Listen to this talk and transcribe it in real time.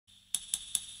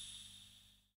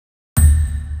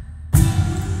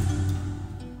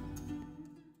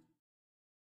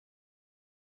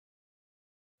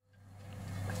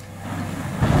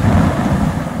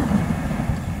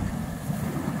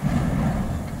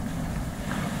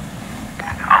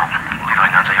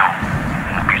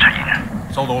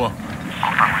收到啦。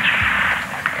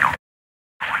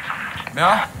咩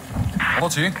啊？好多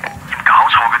錢？搞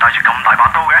錯，佢帶住咁大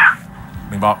把刀嘅。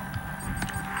明白。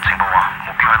情報話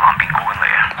目標喺南邊過緊嚟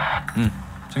啊。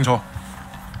清楚。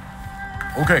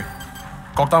OK，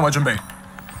 各單位準備，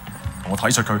同我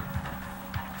睇實佢。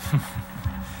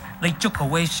你捉個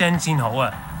Wei Shen 先好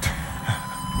啊。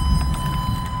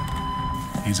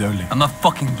He's only. I'm not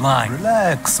fucking blind.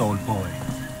 Relax, old boy.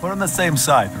 We're on the same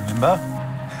side, remember?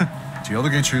 條友都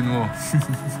幾串喎。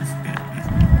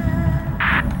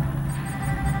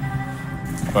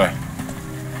喂，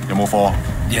有冇貨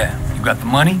Yeah, you got the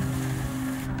money?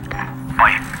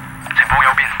 喂，情報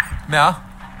有變。咩啊？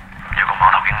有個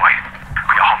碼頭警衛，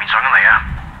佢由後面上緊嚟啊！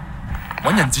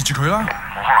揾人截住佢啦！冇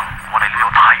可能，我哋呢度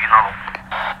太遠啦，路。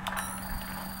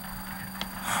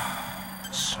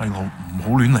細路唔好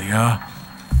亂嚟啊！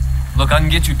 Look, I can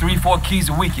get you 3-4 keys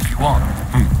a week if you want.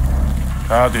 睇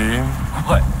下點？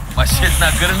 What? My shit's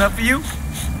not good enough for you?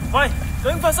 喂，究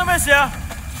竟發生咩事啊？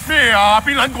咩啊？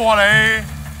邊撚過啊你？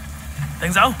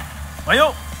停手，咪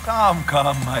喐！ Come,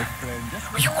 my friend.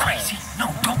 Are you crazy? No,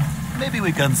 don't. Maybe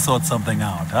we can sort something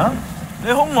out, huh?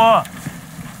 你兇我啊！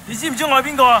你知唔知我係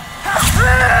邊個啊？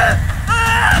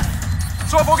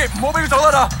所有伙計唔好俾佢走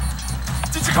得啦！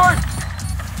截住佢！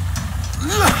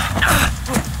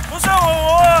好傷害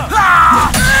我啊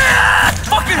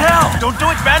Fucking hell!！Don't do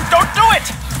it, man! Don't do it!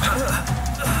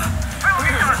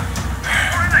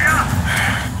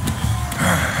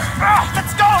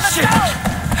 Let's go! Let's go!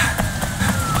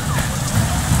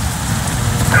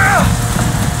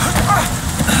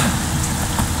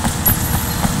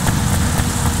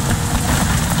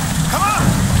 Come on!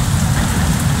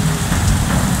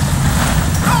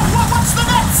 Oh, what's the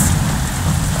next?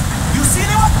 You see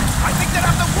anyone? I think they're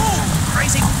at the wall.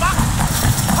 Crazy fuck!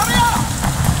 Hurry up!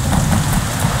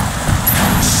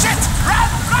 Shit! Run!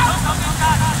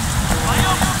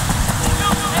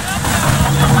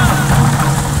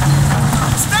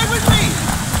 Stay with me!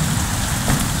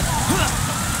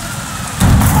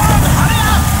 Hurry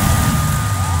up!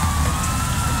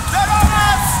 They're on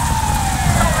us!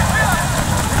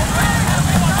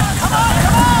 Come on,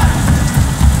 come on!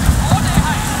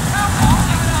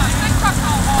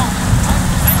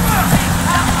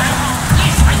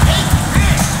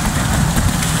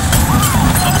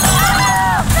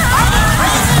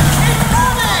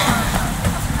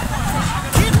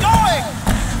 Keep going!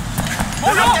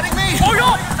 They're not getting me!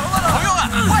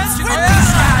 What's with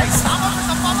these guys?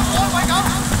 Wake up!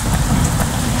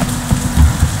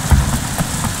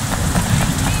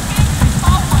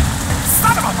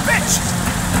 Son of a bitch!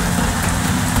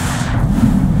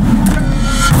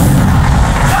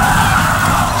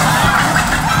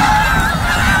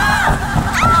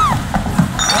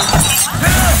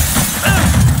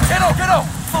 Get out！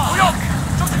 唔好喐！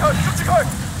捉住佢！捉住佢！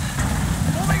唔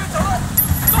好俾佢走啦！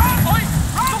捉住佢！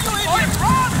捉住佢！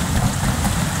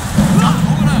好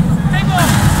噶啦！聽我，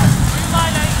佢拉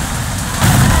你。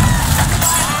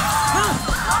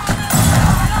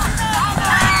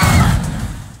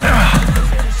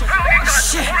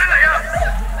Shit！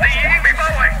你已經被包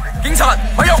圍。警察，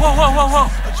咪喐！Whoa!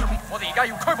 我哋而家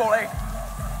要拘捕你，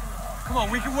 Come on,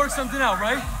 we can work something out,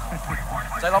 right?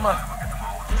 唔使諗啦，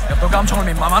入到監倉裏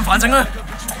面慢慢反省啦。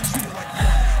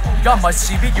而家唔係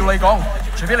事必要你講，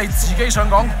除非你自己想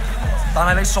講，但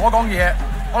係你所講嘅嘢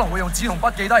可能會用紙同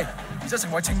筆記低，而且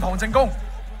成為呈堂證供，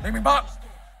你明白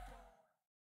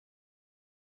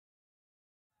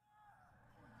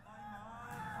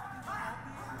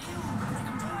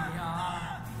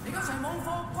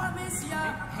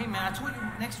？Hey man, I told you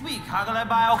next week，下個禮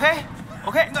拜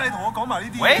OK？OK？ 點解你同我講埋呢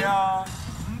啲嘢啊？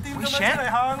唔掂咁樣出嚟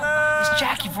行啦 It's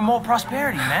Jackie from Old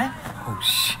Prosperity, man. Oh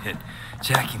shit.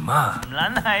 Jackie Ma.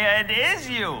 Lanaya, it is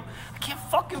you. I can't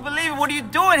fucking believe it. What are you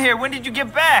doing here? When did you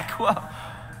get back? Well,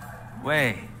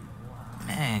 wait.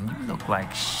 Man, you look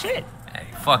like shit. Hey,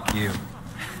 fuck you.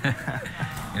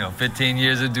 15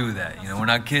 years to do that. We're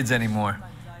not kids anymore.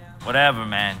 Whatever,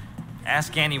 man.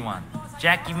 Ask anyone.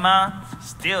 Jackie Ma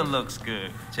still looks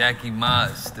good. Jackie Ma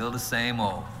is still the same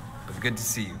old. But good to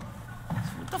see you.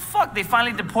 What the fuck? They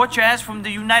finally deport your ass from the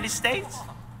United States?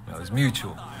 It was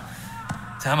mutual.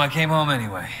 Time I came home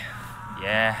anyway.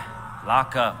 Yeah,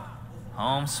 lock up.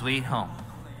 Home sweet home.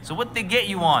 So what they get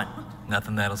you on?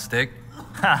 Nothing that'll stick.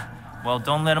 Ha! Well,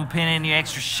 don't let them pin any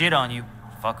extra shit on you.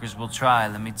 Fuckers will try,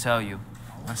 let me tell you.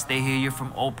 Once they hear you're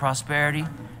from Old Prosperity,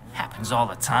 happens all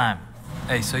the time.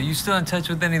 Hey, so you still in touch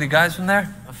with any of the guys from there?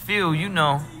 A few, you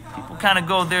know. People kind of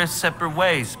go their separate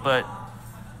ways, but...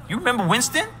 You remember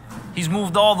Winston? He's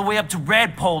moved all the way up to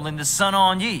Redpole in the Sun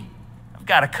On Yee. I've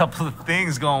got a couple of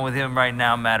things going with him right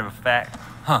now, matter of fact.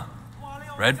 Huh.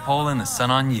 Redpole and the Sun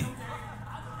On Yee.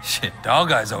 Shit,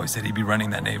 Dog Eyes always said he'd be running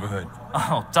that neighborhood.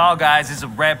 Oh, Dog Eyes is a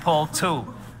red pole too.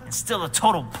 And still a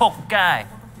total poker guy.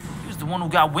 He was the one who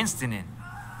got Winston in.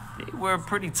 They were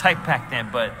pretty tight back then,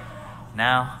 but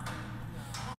now...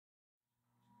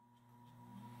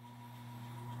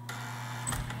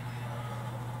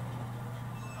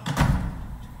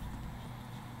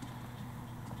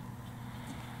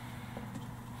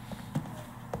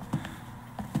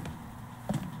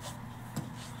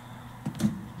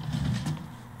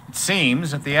 It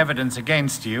seems that the evidence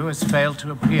against you has failed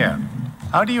to appear.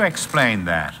 How do you explain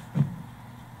that?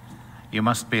 You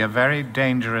must be a very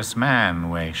dangerous man,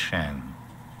 Wei Shen.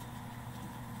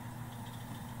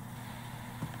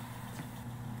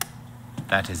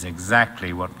 That is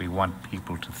exactly what we want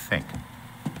people to think.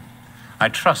 I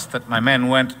trust that my men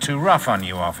weren't too rough on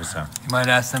you, officer. You might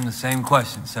ask them the same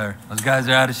question, sir. Those guys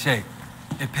are out of shape.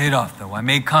 It paid off, though. I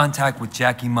made contact with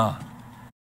Jackie Ma.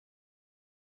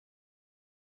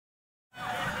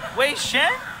 Wei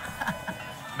Shen?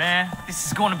 Man, this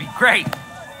is going to be great.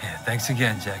 Yeah, thanks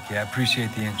again, Jackie. I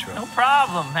appreciate the intro. No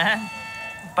problem, man.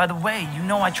 By the way, you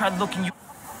know I tried looking you...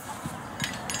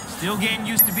 Still getting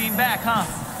used to being back, huh?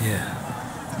 Yeah.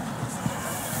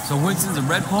 So Winston's a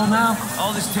red pole now?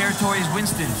 All this territory is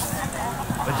Winston's.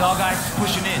 But Dog Eyes is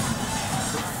pushing in.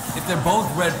 If they're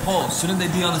both red poles, shouldn't they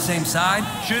be on the same side?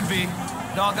 Should be.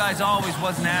 Dog Eyes always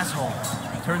was an asshole.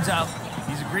 Turns out,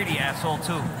 he's a greedy asshole,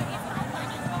 too.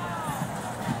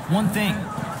 One thing,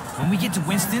 when we get to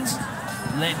Winston's,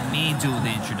 let me do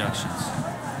the introductions.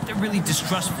 They're really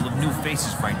distrustful of new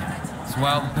faces right now. It's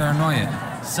wild paranoia.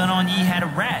 Sun On Yee had a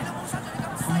rat.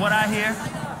 From what I hear,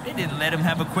 they didn't let him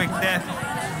have a quick death.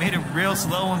 Made it real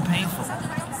slow and painful.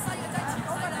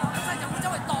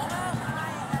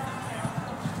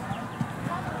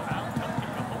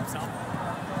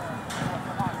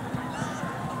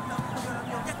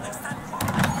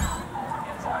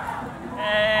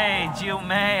 Hey, Jiu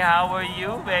Mei, how are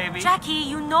you, baby? Jackie,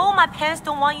 you know my parents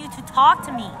don't want you to talk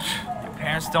to me. Your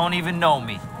parents don't even know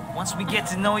me. Once we get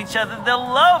to know each other, they'll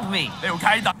love me.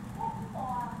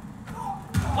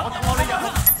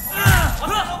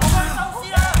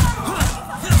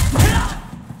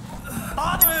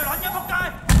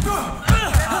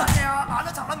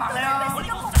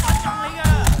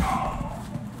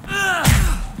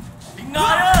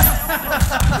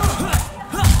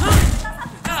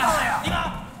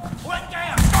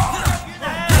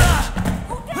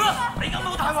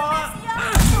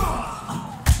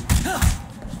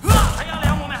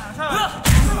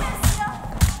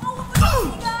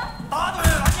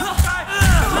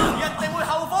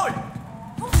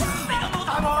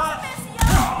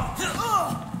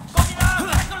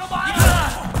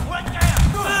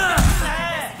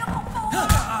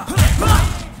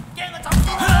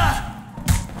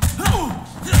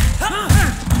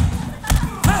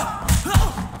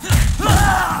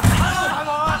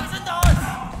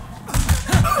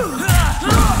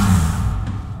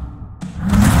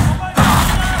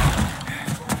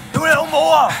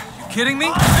 Kidding me?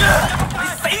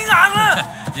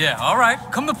 Yeah, all right.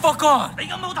 Come the fuck on.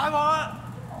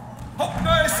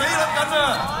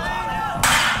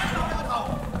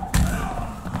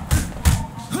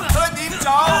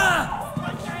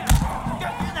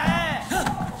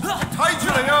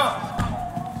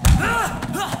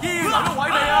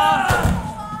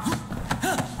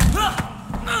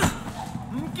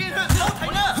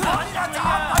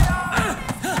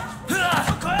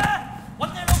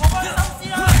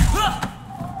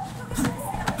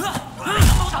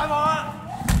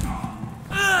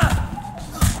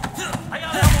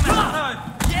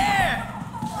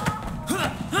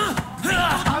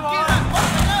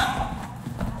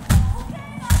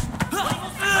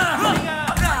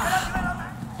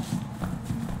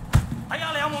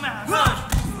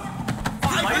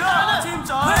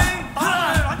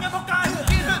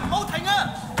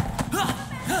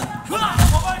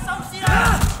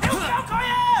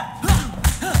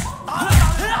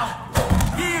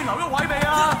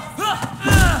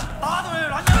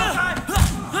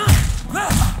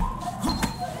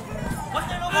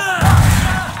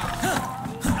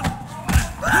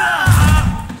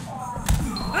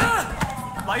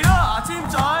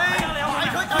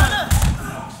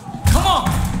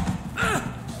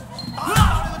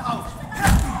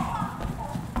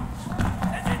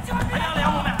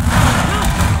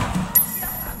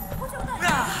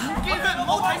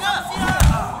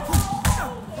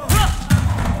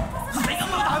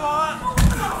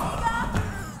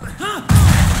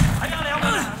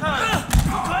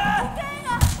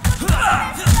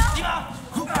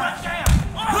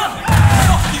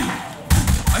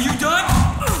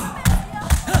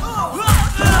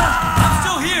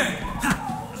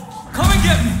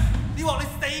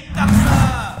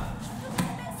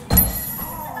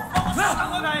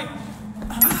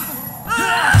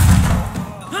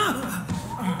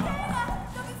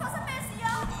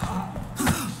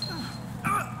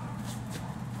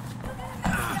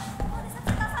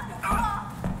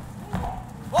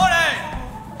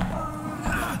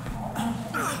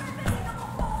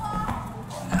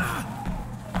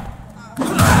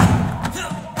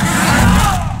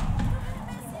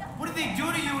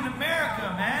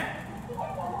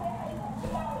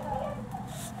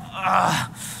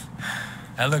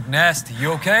 I look nasty.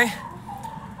 You okay?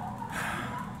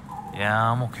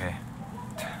 Yeah, I'm okay.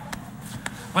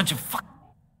 Bunch of fuck.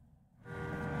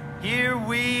 Here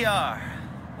we are.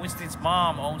 Winston's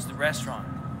mom owns the restaurant.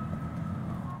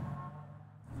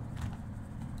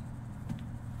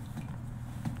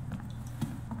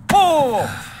 Oh!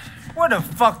 Where the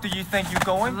fuck do you think you're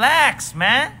going? Relax,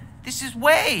 man. This is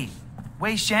Wei.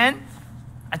 Wei Shen.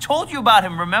 I told you about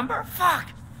him, remember? Fuck!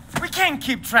 We can't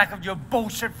keep track of your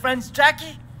bullshit friends,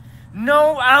 Jackie.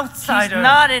 No outsider. He's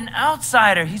not an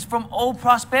outsider. He's from old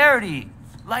prosperity.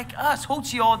 Like us.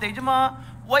 Hochi all day.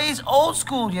 Wei's old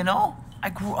school, you know? I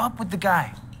grew up with the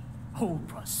guy. Old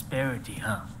prosperity,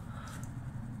 huh?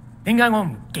 點解我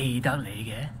唔記得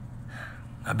你嘅？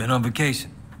 I've been on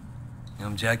vacation.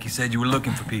 Jackie said you were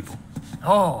looking for people.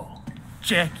 Oh,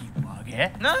 Jackie 話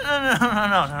嘅。 No.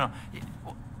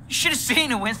 You should have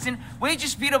seen it, Winston. Wei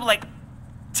just beat up like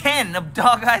 10 of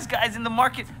Dog Eyes guys in the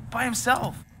market by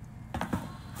himself.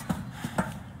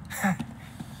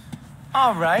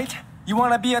 All right. You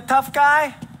want to be a tough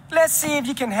guy? Let's see if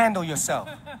you can handle yourself.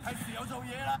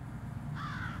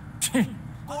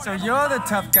 So you're the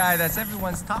tough guy that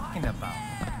everyone's talking about.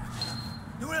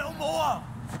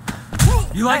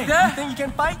 You like that? You think you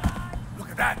can fight? Look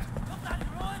at that.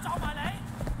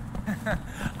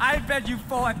 I bet you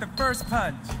fall at the first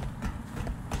punch.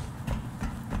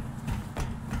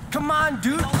 Come on,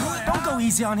 dude. Don't go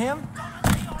easy on him.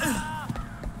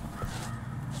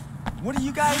 What do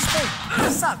you guys think?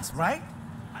 It sucks, right?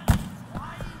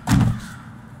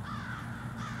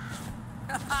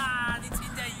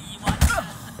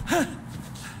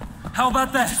 How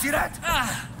about that? See that?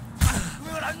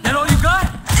 That all you got?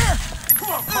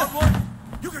 Come on, Conroy.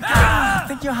 You can get it.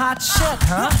 Think you're hot shit,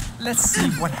 huh? Let's see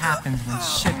what happens when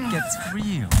shit gets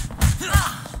real.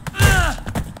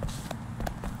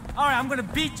 All right, I'm gonna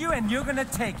beat you and you're gonna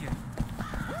take it.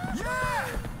 Yeah!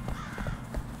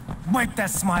 Wipe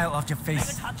that smile off your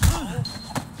face.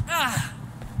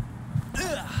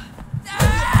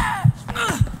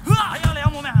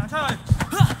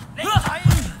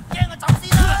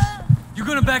 You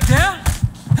gonna back down?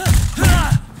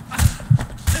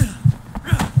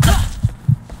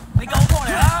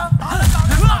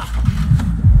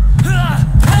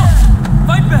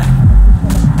 Fight back!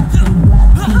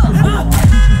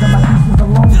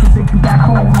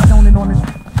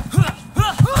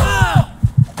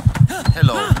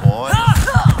 Hello, boy.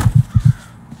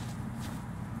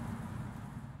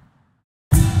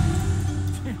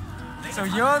 So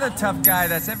you're the tough guy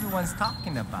that everyone's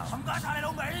talking about.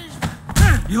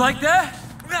 You like that?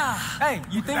 Hey,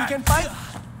 you think you can fight?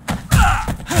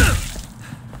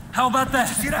 How about that?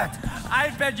 See that? I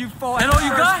bet you fall That at all the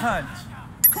you first got? punch.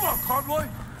 Come on, Conroy.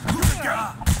 You can get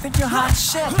it. Think you're hot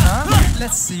shit, huh?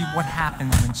 Let's see what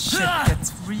happens when shit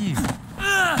gets real.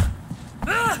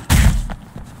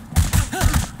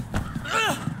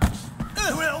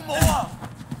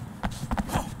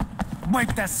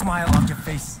 Wipe that smile off your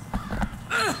face.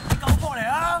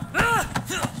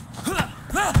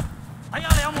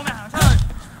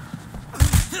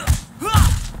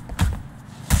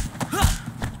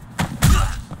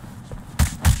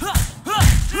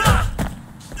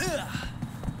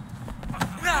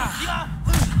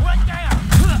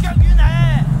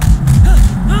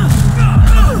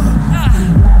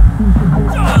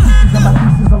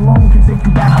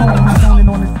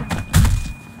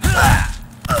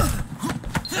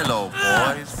 Hello,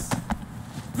 boys.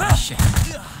 Shit.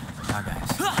 Now, guys.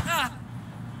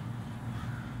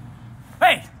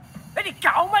 Hey! 你哋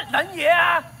搞乜撚嘢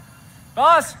啊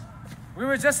Boss, we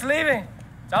were just leaving.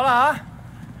 走啦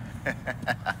嚇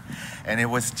And it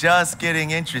was just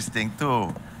getting interesting,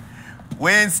 too.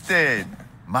 Winston,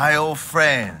 my old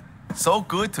friend. So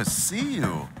good to see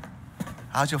you.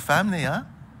 How's your family, huh?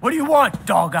 What do you want,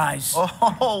 Dog Eyes?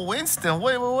 Oh, Winston,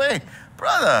 wait.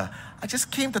 Brother, I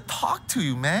just came to talk to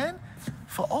you, man.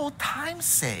 For old time's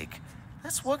sake.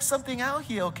 Let's work something out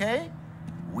here, okay?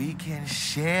 We can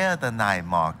share the night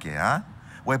market, huh?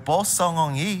 We're both Song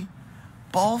Ong Yi,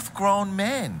 both grown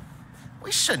men.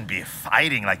 We shouldn't be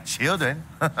fighting like children.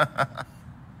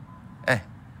 Hey,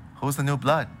 who's the new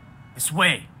blood? It's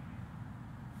Wei.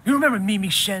 You remember Mimi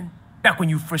Shen? Back when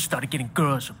you first started getting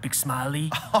girls with Big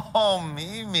Smiley? Oh,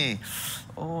 Mimi.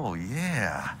 Oh,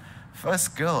 yeah.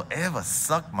 First girl ever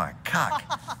sucked my cock.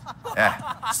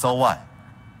 Yeah, so what?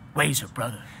 Wei's her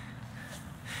brother.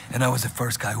 And I was the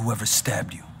first guy who ever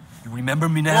stabbed you. You remember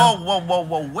me now?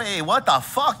 Whoa, wait, what the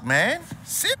fuck, man?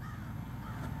 Sit.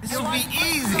 This will be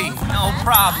easy. No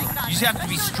problem. You just have to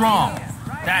be strong.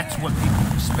 That's what people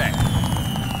respect.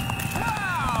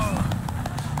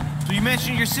 So you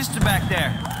mentioned your sister back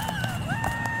there.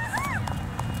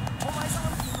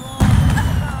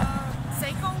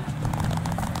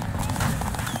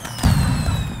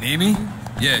 Mimi?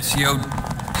 Yeah, she OD'd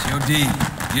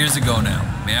years ago now.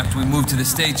 I mean, after we moved to the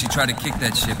States, she tried to kick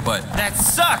that shit, but... That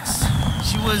sucks.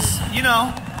 She was, you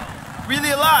know, really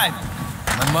alive.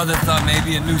 My mother thought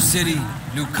maybe a new city,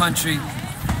 new country,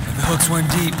 but the hooks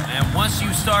weren't deep. And once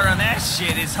you start on that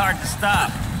shit, it's hard to stop.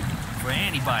 For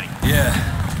anybody. Yeah,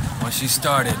 once she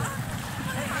started.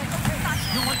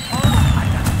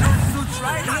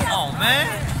 Oh, man.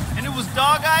 And it was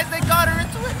Dog Eyes that got her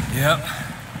into it? Yep.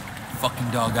 Fucking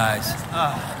Dog Eyes.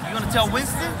 You gonna tell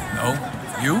Winston? No.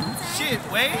 You? Shit,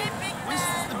 Wade.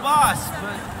 Winston's the boss,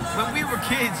 but when we were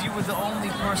kids, you were the only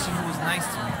person who was nice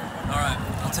to me. All right,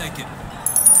 I'll take it.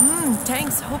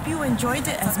 Thanks. Hope you enjoyed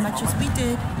it as much as we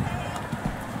did.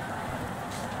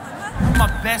 You're my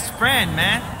best friend,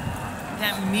 man.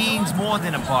 That means more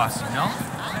than a boss, you know?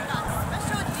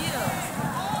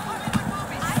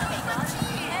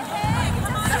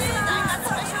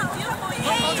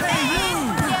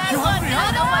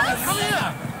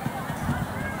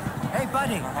 Hey,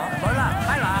 buddy.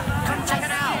 Come check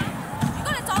it out.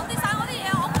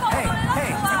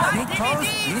 Need clothes?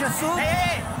 Need a suit?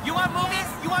 Hey, you want movies?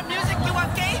 You want music? You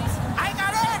want games? I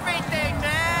got everything,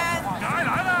 man!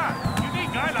 You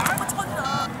need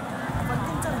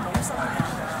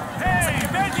Hey,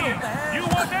 veggie! You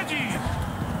want veggie?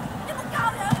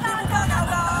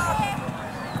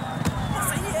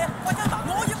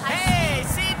 Hey,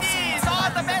 CDs! All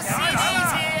the best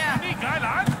CDs here! You need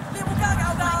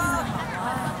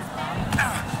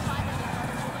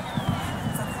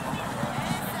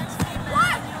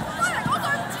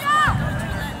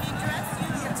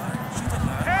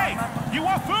Hey, you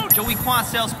want food? Joey Kwan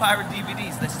sells pirate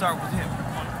DVDs. Let's start with him.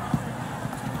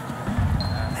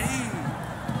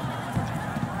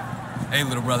 Hey,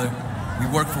 little brother. We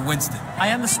work for Winston.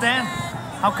 I understand.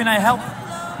 How can I help?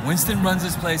 Winston runs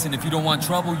this place, and if you don't want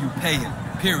trouble, you pay him.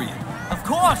 Period. Of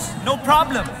course. No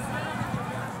problem.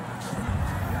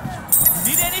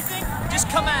 Need anything? Just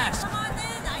come ask. Come on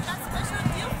in. I got special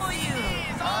deal for you.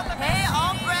 Hey,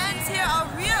 all brands here are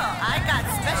real. I got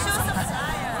special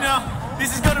supplier. No,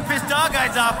 this is gonna piss Dog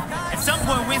Eyes off. At some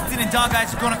point, Winston and Dog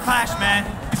Eyes are gonna clash, man.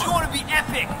 It's going to be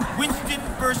epic. Winston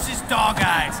versus Dog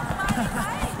Eyes.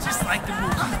 Just like the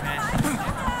movie, man.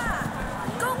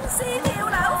 公司了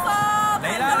樓貨，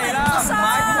平到零售。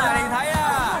嚟睇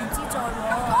啊！唔知在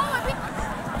喎。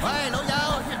喂，老友，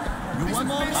你want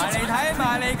more music? 埋嚟睇，埋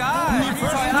嚟解。呢個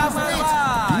係啱啊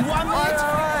！You want meat?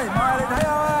 喂，埋嚟睇啊！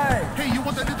喂。 Hey, you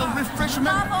want a little refreshment?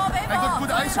 I got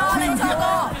good ice cream here.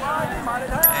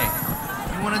 Hey,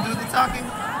 you wanna do the talking?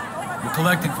 We're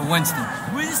collecting for Winston.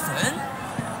 Winston?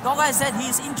 Dog Eye said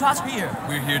he's in charge here.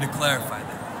 We're here to clarify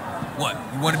that. What,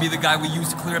 you want to be the guy we use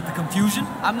to clear up the confusion?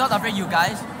 I'm not afraid, you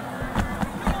guys.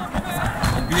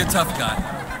 Don't be a tough guy.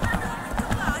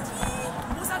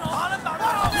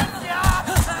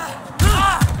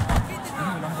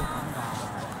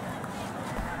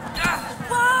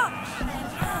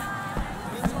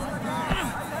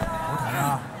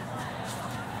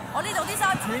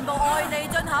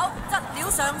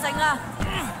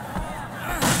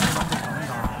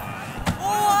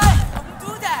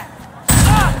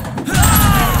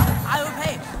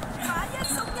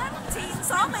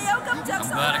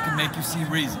 I'm glad I can make you see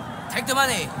reason. Take the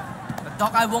money, but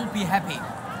Dog Eye won't be happy.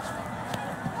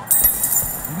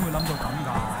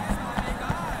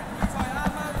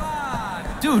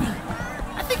 Dude,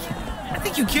 I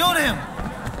think you killed him.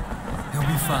 He'll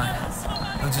be fine.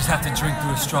 He'll just have to drink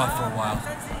through a straw for a while.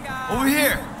 Over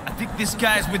here. I think this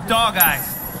guy's with Dog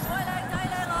Eyes.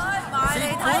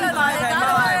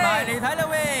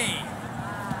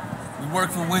 We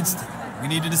work for Winston. We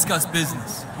need to discuss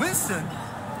business. Winston?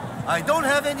 I don't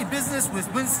have any business with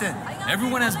Winston.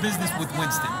 Everyone has business with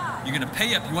Winston. You're gonna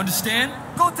pay up, you understand?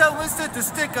 Go tell Winston to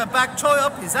stick a back choy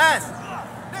up his ass.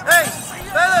 Hey,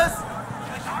 fellas!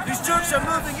 These jerks are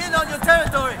moving in on your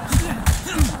territory.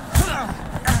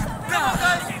 Come on,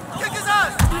 guys! Kick his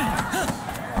ass!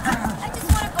 I just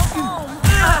want to go home.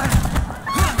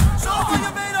 Show him what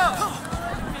you're made of!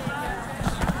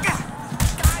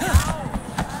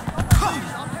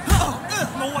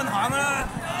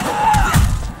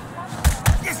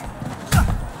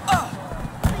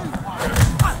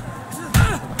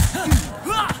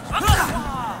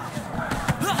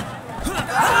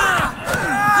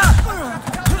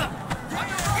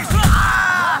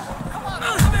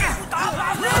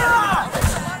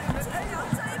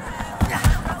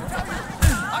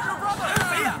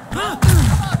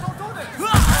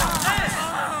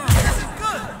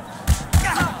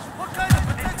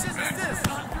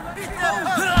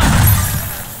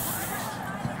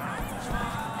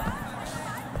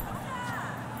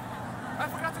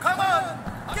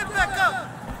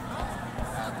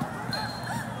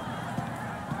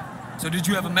 So did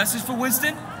you have a message for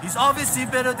Winston? He's obviously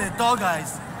better than Dog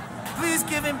Eyes. Please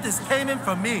give him this payment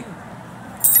from me.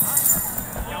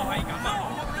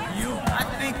 I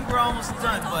think we're almost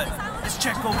done, but let's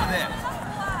check over there.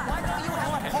 Why don't you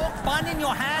have a pork bun in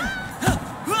your hand?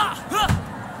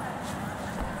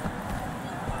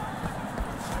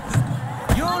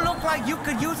 You look like you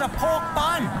could use a pork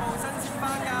bun.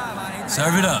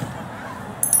 Serve it up.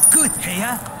 Good,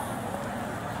 Heya.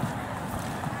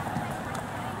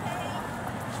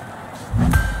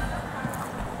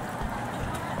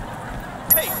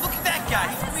 Hey, look at that guy.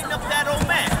 He's beating up that old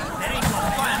man. That ain't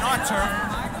gonna fly on our turf.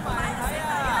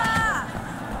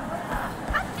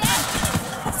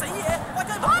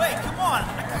 Wait, come on.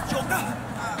 I got your...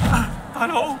 大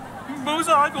佬，唔好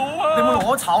殺我啊！你冇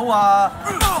攞醜啊！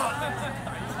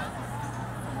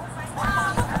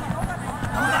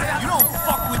 You don't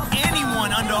fuck with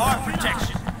anyone under our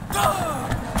protection.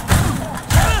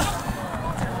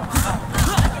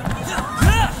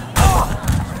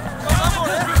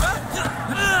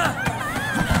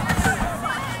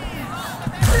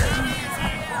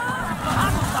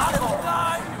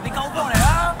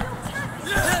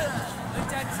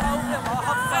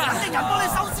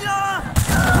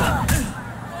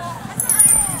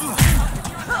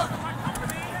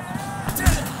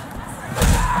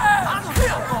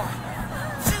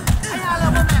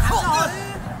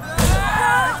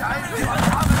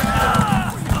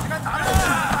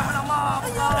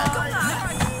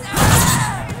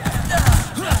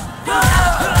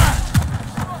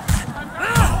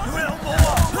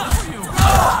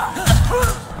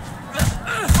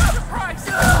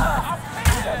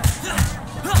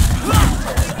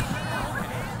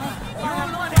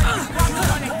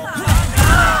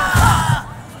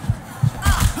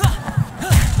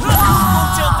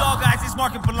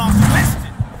 Market belongs to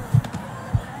Winston.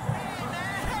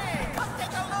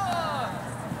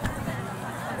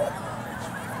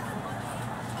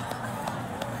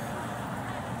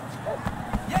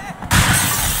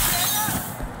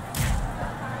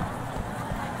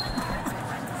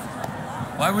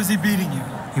 Why was he beating you?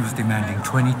 He was demanding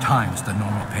 20 times the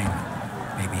normal payment.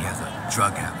 Maybe he has a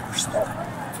drug habit or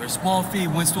something. For a small fee,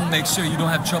 Winston will make sure you don't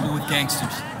have trouble with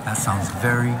gangsters. That sounds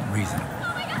very reasonable.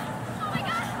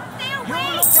 You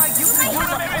look like you could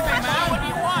use a pork bun. What do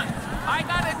you want? I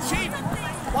got it cheap.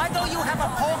 Why don't you have a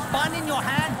pork bun in your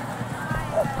hand?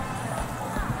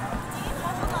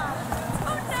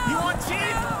 You want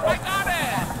cheap? I got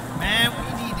it. Man, we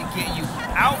need to get you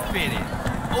outfitted.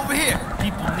 Over here,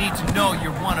 people need to know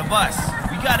you're one of us.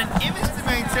 We got an image to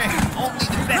maintain. Only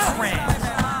the best brands.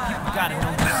 People gotta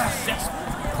know you're successful.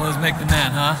 Clothes make the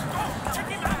man, huh?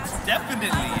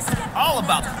 Definitely. It's all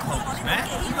about the clothes, man.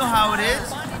 You know how it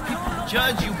is. People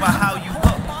judge you by how you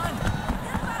look.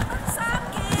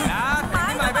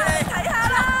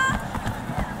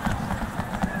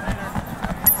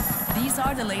 These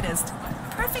are the latest.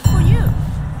 Perfect for you.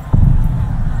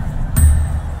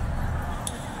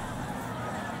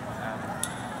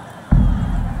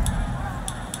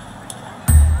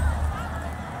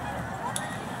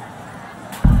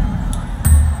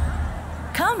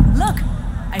 Come, look.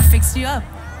 I fixed you up.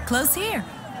 Close here.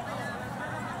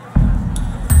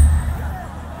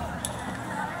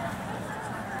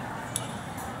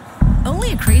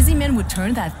 Only a crazy man would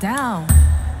turn that down.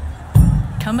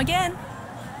 Come again.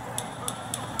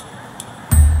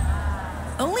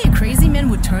 Only a crazy man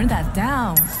would turn that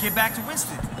down. Let's get back to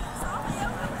Winston.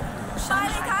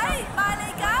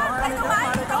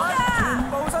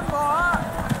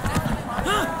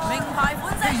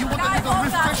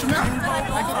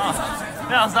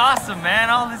 That was awesome, man.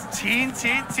 All this teen.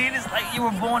 It's like you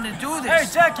were born to do this. Hey,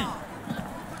 Jackie.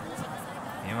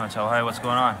 You want to tell Harry what's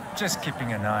going on? Just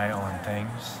keeping an eye on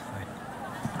things.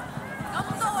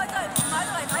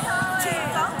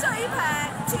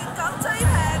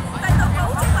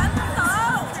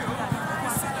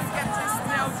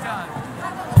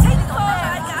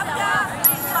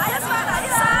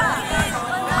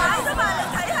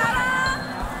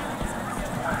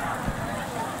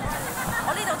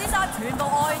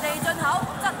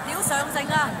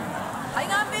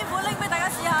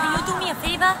 Can you do me a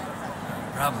favor?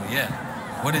 Probably, yeah.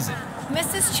 What is it?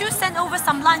 Mrs. Chu sent over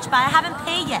some lunch, but I haven't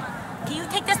paid yet. Can you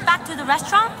take this back to the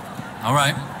restaurant? All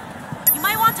right. You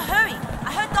might want to hurry.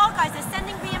 I heard Dog Guys are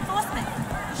sending reinforcements.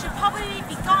 You should probably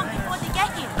be gone before they get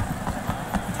here.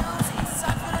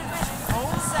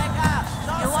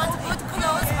 You want good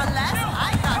clothes for less?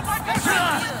 I got special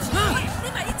deals.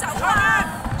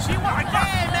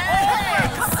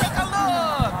 Come take a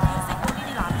look.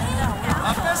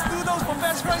 Best noodles for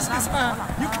best prices.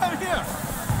 You come here.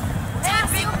 Hey,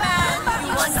 big man.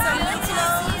 You want some new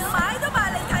clothes?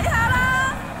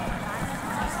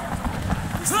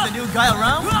 new guy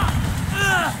around?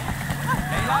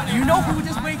 You know who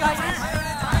this way guy is?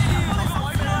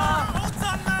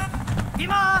 點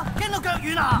啊？驚到腳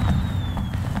軟啊！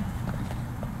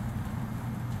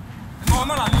你講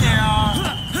乜撚嘢啊？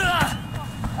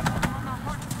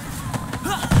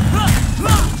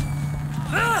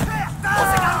我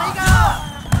識硬你㗎！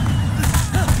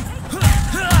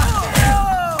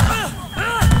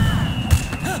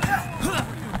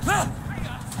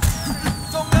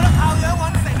仲有得靠樣揾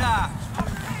食啊！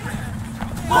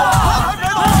哇！睇唔睇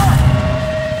到？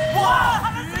哇！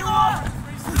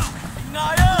捱啊！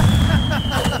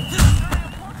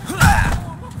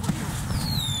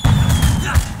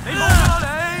你冇㗎啦你！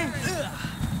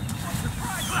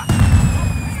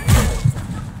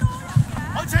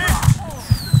開始！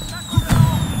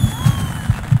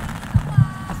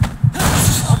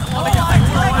我哋又係好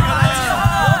耐㗎啦，我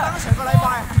等咗成個禮拜，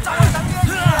就係等呢一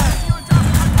嘢。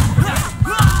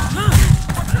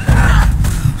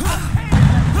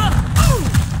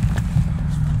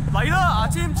嚟啦，牙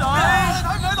尖仔！睇唔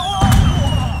睇到啊？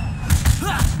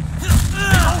你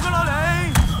冇㗎啦你！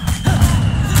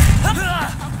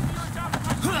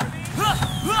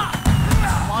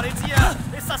話你知啊，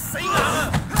你實死硬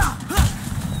啊！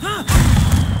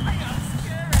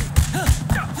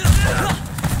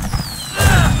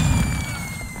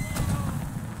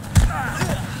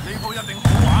呢鋪一定好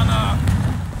玩啊！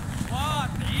哇！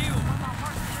屌！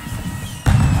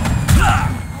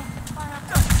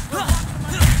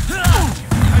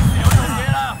係時候做嘢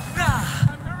啦！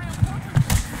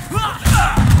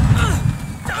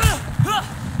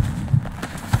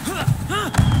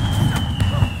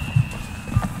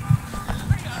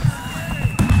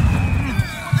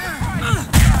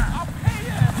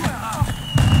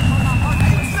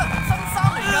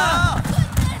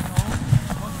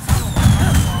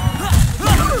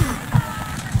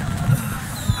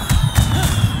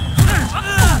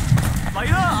嚟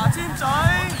啦，牙尖仔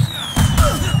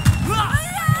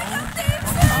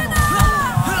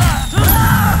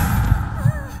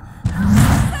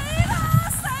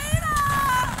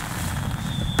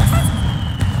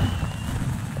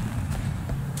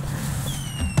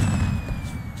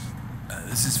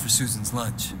！This is for Susan's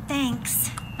lunch. Thanks.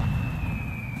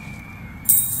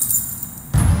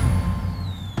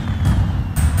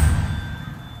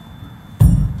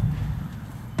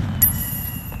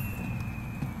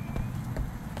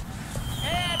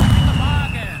 Hey, make a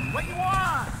bargain. What you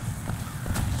want?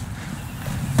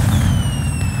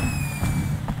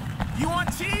 You want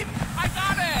cheap? I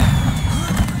got it!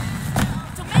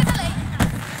 做咩啫你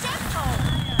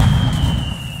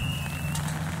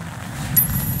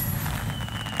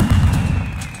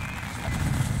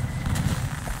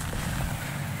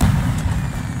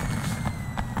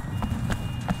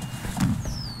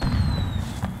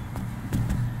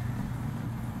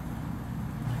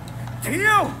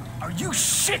are you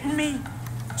shitting me?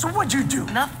 So what'd you do?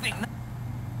 Nothing.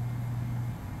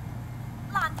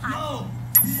 爛牌。唔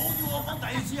好要我講第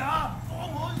二次啊！放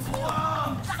開我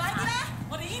啊！快啲啦，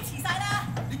我哋已經遲晒啦。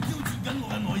你挑戰緊我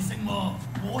嘅耐性喎，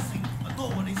我食咪多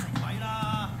過你食米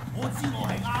啦！我知我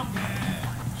係啱嘅，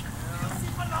你有屎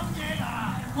忽諗嘢啊！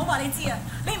我話你知啊，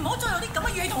你唔好再用啲咁嘅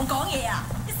語氣同我講嘢啊！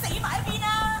你死埋一邊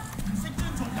啦！唔識尊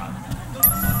重人，又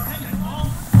從來唔聽人講。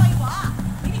廢話，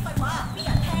呢啲廢話邊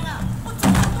人聽啊？我做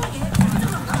咁多嘢，你都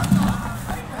仲咁講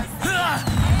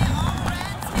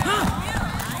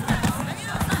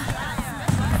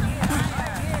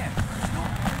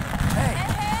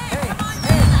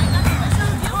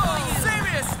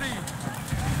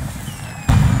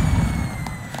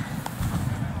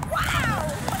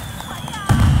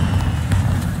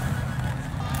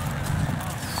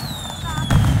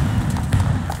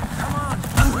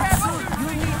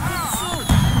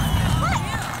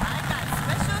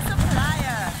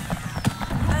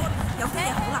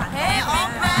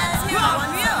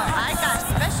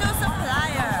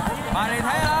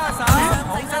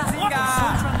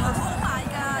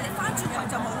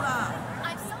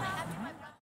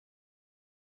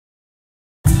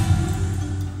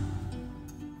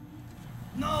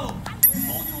？No，唔好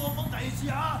要我講第二次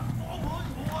啊！放開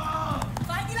我啊！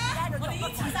快啲啦，我哋已經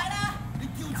遲晒啦！你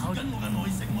挑戰緊我嘅耐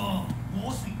性喎，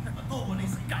我食咪多過你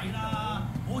食計啦！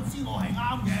我知我係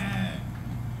啱嘅，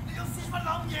你有屎忽諗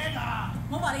嘢㗎！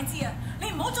我話你知啊，你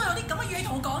唔好再用啲咁嘅語氣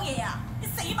同我講嘢啊！你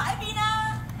死埋一邊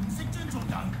啦！唔識尊重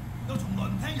人，又從來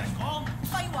唔聽人講。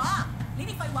廢話，呢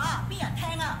啲廢話邊人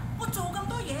聽啊？我做咁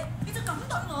多嘢，你就咁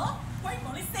對我，鬼唔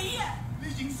望你死啊！你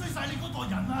認衰晒你嗰代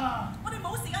人啊！我哋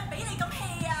冇時間俾你咁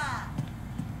hea 啊！